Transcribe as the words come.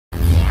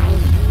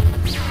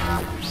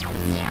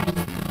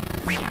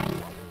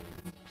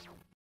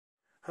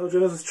Hello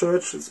Genesis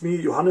Church, it's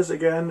me Johannes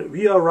again.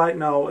 We are right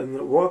now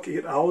in Work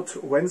It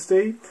Out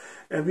Wednesday,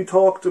 and we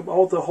talked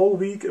about the whole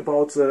week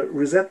about the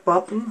reset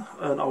button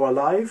in our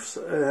lives,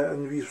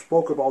 and we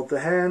spoke about the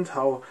hand,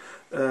 how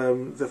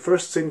the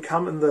first sin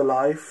come in the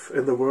life,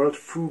 in the world,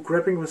 through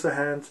grabbing with the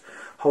hand,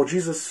 how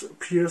Jesus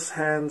pierced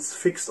hands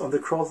fixed on the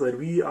cross, that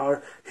we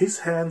are his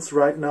hands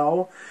right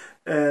now.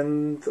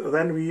 And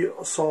then we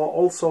saw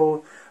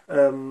also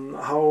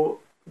how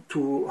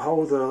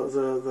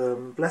the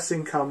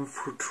blessing come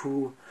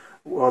through,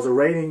 or the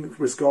reigning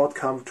with God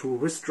come to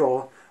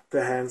withdraw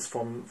the hands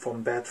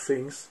from bad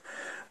things.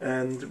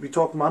 And we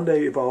talked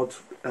Monday about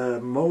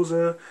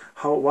Moses,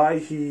 why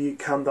he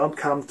don't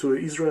come to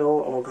Israel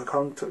or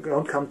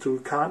don't come to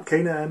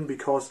Canaan,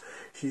 because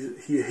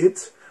he hid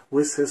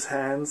with his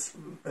hands,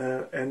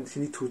 and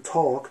he need to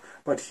talk,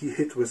 but he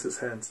hid with his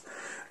hands.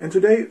 And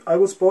today I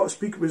will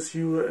speak with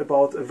you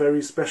about a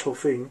very special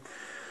thing.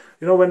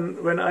 You know,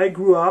 when I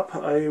grew up,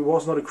 I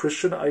was not a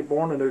Christian. I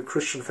born in a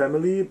Christian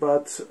family,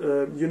 but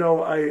you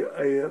know, I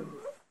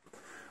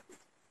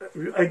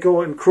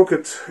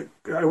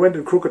went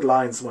in crooked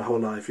lines my whole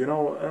life. You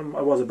know,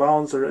 I was a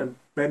bouncer and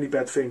many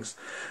bad things.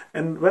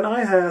 And when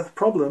I had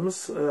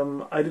problems,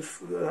 I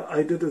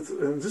did it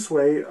in this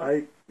way.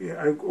 I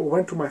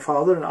went to my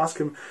father and asked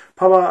him,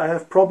 "Papa, I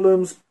have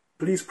problems.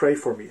 Please pray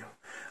for me.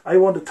 I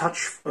want a touch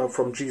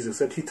from Jesus,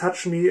 that he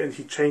touched me and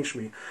he changed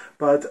me.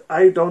 But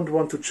I don't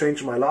want to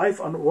change my life.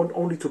 I want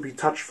only to be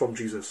touched from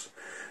Jesus."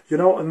 You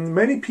know, and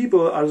many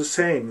people are the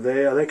same.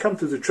 They come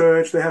to the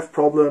church, they have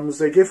problems,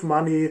 they give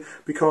money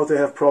because they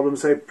have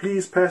problems. Say,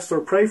 "Please, Pastor,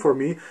 pray for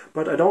me,"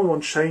 but I don't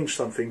want to change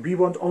something. We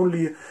want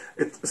only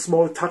a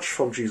small touch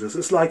from Jesus.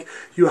 It's like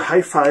you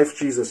high five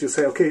Jesus. You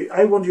say, "Okay,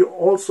 I want you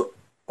also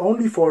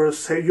only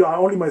you are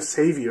only my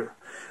savior.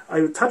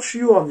 I touch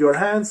you on your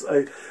hands,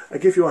 I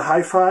give you a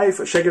high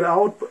five, check it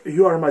out,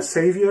 you are my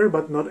savior,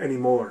 but not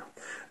anymore.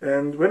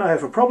 And when I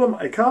have a problem,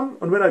 I come,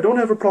 and when I don't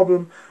have a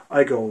problem,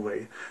 I go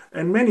away."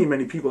 And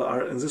many people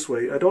are in this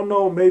way. I don't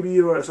know, maybe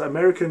you as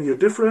American,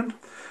 you're different,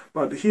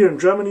 but here in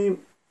Germany,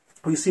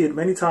 we see it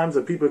many times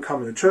that people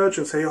come in the church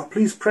and say, "Oh,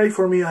 please pray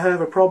for me, I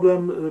have a problem,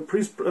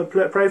 please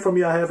pray for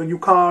me, I have a new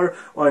car,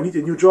 or I need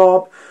a new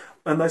job."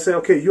 And I say,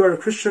 "Okay, you are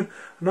a Christian."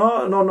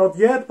 No, not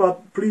yet, but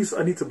please,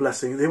 I need a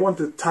blessing. They want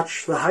to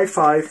touch the high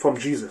five from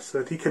Jesus,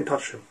 that he can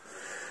touch him.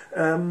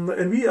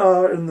 And we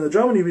are, in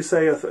Germany, we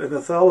say in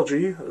the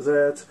theology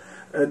that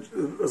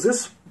this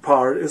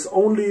part is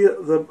only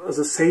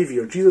the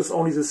Savior. Jesus is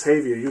only the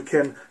Savior. You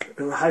can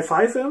high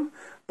five him,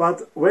 but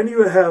when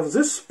you have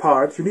this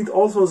part, you need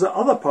also the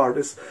other part,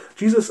 is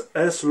Jesus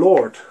as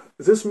Lord.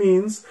 This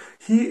means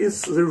he is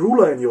the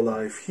ruler in your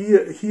life.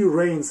 He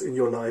reigns in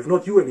your life,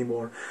 not you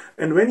anymore.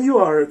 And when you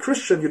are a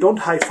Christian, you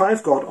don't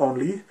high-five God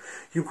only.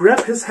 You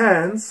grab his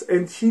hands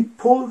and he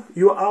pull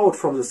you out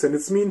from the sin.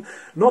 It means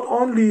not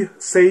only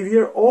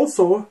Savior,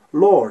 also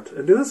Lord.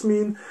 And this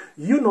means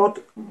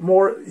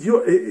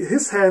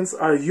his hands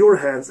are your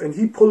hands, and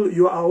he pull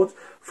you out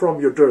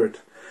from your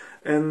dirt.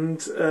 And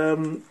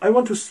I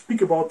want to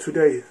speak about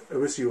today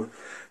with you.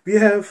 We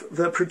have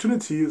the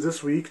opportunity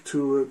this week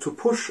to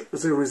push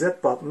the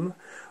reset button,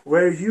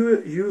 where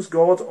you use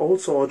God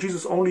also, or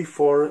Jesus only,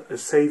 for a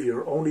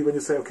savior. Only when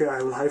you say, "Okay,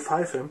 I will high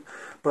five him,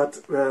 but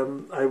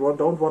I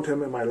don't want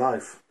him in my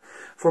life."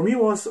 For me,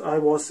 I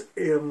was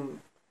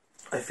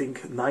I think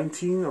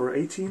 19 or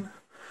 18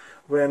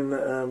 when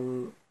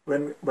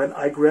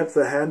I grabbed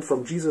the hand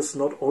from Jesus,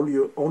 not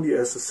only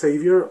as a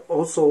savior,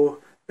 also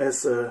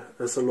as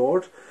a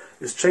Lord.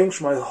 It's changed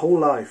my whole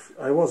life.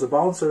 I was a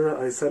bouncer,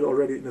 I said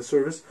already in the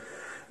service,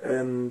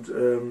 and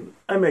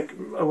I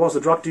was a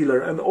drug dealer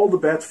and all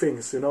the bad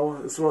things. You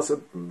know, this was a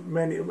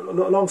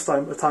long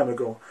time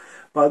ago.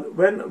 But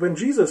when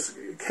Jesus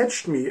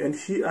catched me and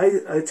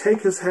I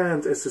take his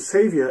hand as the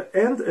Savior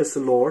and as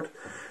the Lord,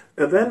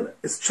 then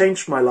it's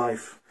changed my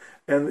life.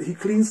 And he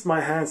cleans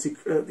my hands.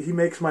 He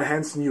makes my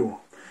hands new.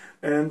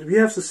 And we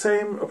have the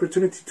same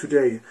opportunity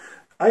today.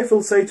 I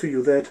will say to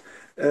you that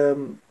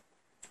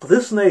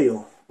this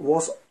nail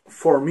was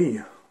for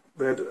me,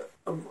 that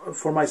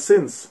for my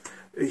sins.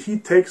 He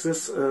takes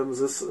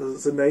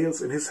the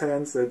nails in his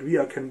hands, that we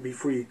can be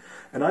free.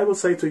 And I will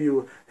say to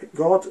you,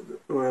 God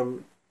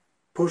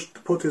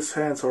put his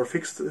hands, or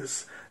fixed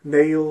his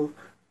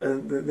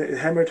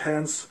hammered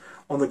hands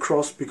on the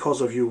cross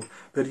because of you,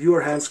 that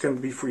your hands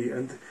can be free.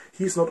 And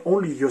he's not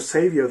only your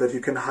Savior, that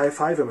you can high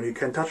five him and you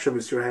can touch him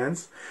with your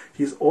hands.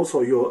 He's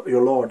also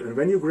your Lord. And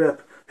when you grab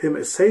him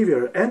as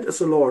Savior and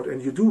as a Lord,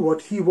 and you do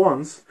what he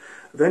wants,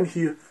 then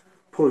he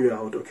pull you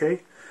out.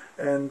 Okay?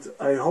 And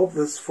I hope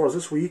for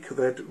this week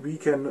that we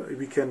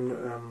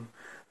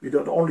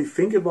don't only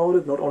think about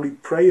it, not only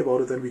pray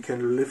about it, then we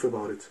can live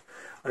about it.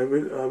 I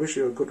wish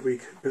you a good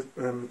week.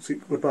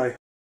 Goodbye.